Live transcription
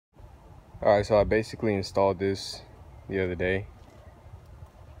Alright, so I basically installed this the other day.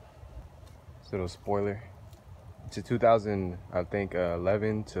 This little spoiler. It's a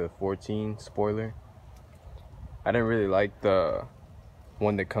 2011 to 14 spoiler. I didn't really like the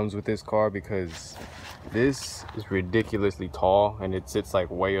one that comes with this car because this is ridiculously tall and it sits like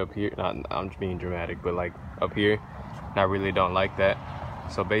way up here. I'm just being dramatic, but like up here. And I really don't like that.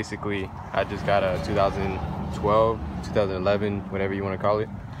 So basically, I just got a 2012, 2011, whatever you want to call it,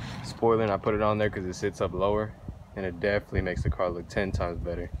 spoiler, and I put it on there because it sits up lower and it definitely makes the car look 10 times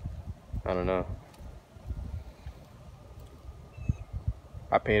better. I don't know.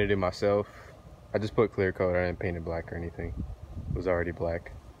 I painted it myself. I just put clear coat. I didn't paint it black or anything. It was already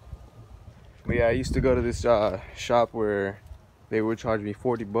black. But yeah, I used to go to this shop where they would charge me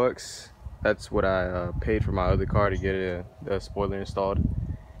 40 bucks. That's what I paid for my other car to get the spoiler installed.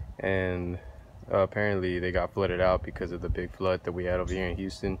 And apparently they got flooded out because of the big flood that we had over here in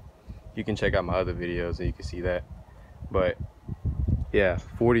Houston. You can check out my other videos and you can see that. But yeah,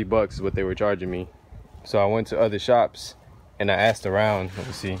 40 bucks is what they were charging me. So I went to other shops and I asked around. Let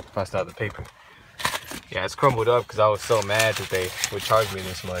me see if I still have the paper. Yeah, it's crumbled up because I was so mad that they would charge me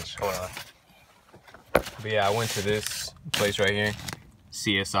this much. Hold on. But yeah, I went to this place right here,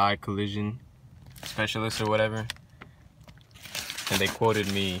 CSI Collision Specialist or whatever, and they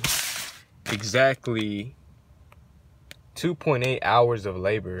quoted me exactly 2.8 hours of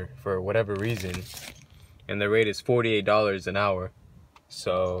labor for whatever reason, and the rate is $48 an hour.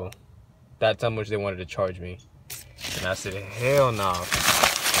 So that's how much they wanted to charge me, and I said hell no.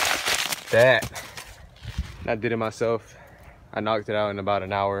 That, I did it myself. I knocked it out in about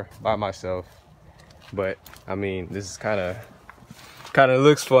an hour by myself. But I mean, this is kind of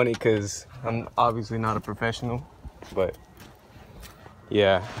looks funny because I'm obviously not a professional. But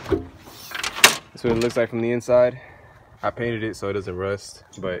yeah, that's what it looks like from the inside. I painted it so it doesn't rust.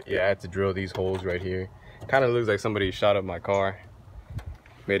 But yeah, I had to drill these holes right here. Kind of looks like somebody shot up my car,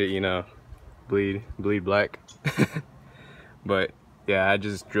 made it, you know, bleed black. But yeah, I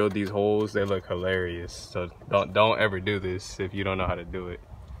just drilled these holes. They look hilarious. So don't ever do this if you don't know how to do it.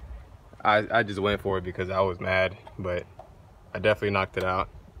 I just went for it because I was mad, but I definitely knocked it out.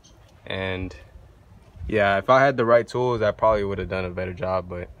 And yeah, if I had the right tools, I probably would have done a better job,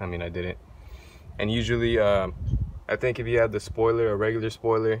 but I mean, I didn't. And usually, I think if you had the spoiler, a regular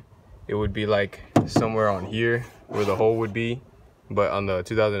spoiler, it would be like somewhere on here where the hole would be. But on the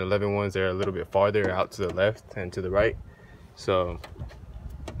 2011 ones, they're a little bit farther out to the left and to the right. So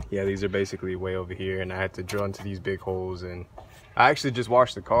yeah, these are basically way over here, and I had to drill into these big holes. And I actually just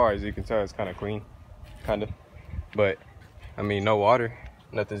washed the car. As you can tell, it's kind of clean, kind of. But I mean, no water,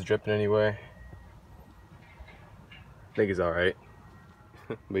 nothing's dripping anywhere. I think it's all right.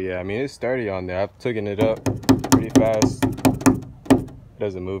 But yeah, I mean, it's sturdy on there. I've taken it up pretty fast. It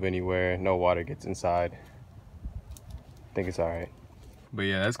doesn't move anywhere. No water gets inside. I think it's all right. But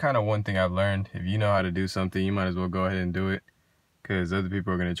yeah, that's kind of one thing I've learned. If you know how to do something, you might as well go ahead and do it, because other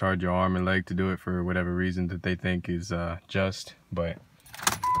people are going to charge your arm and leg to do it for whatever reason that they think is just. But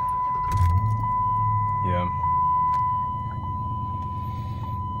yeah,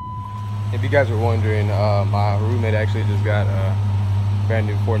 if you guys were wondering, my roommate actually just got a brand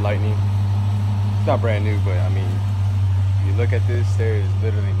new Ford Lightning. It's not brand new, but I mean, if you look at this, there is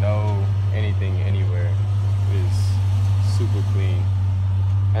literally no anything anywhere. It is super clean.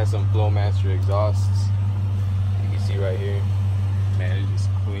 Has some Flowmaster exhausts. You can see right here. Man, it's just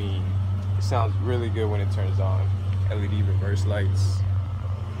clean. It sounds really good when it turns on. LED reverse lights.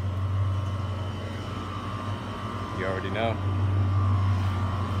 You already know.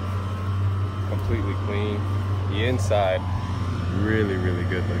 Completely clean. The inside, really, really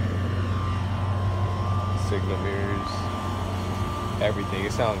good looking. Signal mirrors. Everything.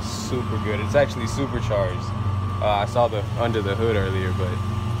 It sounds super good. It's actually supercharged. I saw the under the hood earlier, but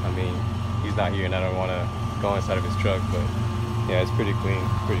I mean, he's not here and I don't want to go inside of his truck, but yeah, it's pretty clean,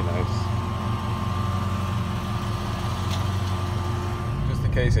 pretty nice. Just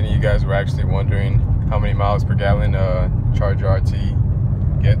in case any of you guys were actually wondering how many miles per gallon Charger RT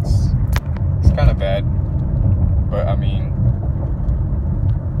gets, it's kind of bad, but I mean,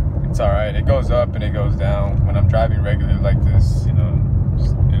 it's alright. It goes up and it goes down. When I'm driving regularly like this, you know,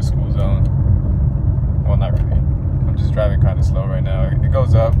 just in a school zone, well, not really. I'm just driving kind of slow right now. It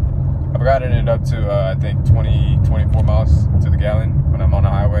goes up. I've gotten it up to I think 24 miles to the gallon when I'm on the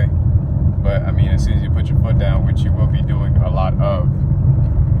highway. But I mean, as soon as you put your foot down, which you will be doing a lot of,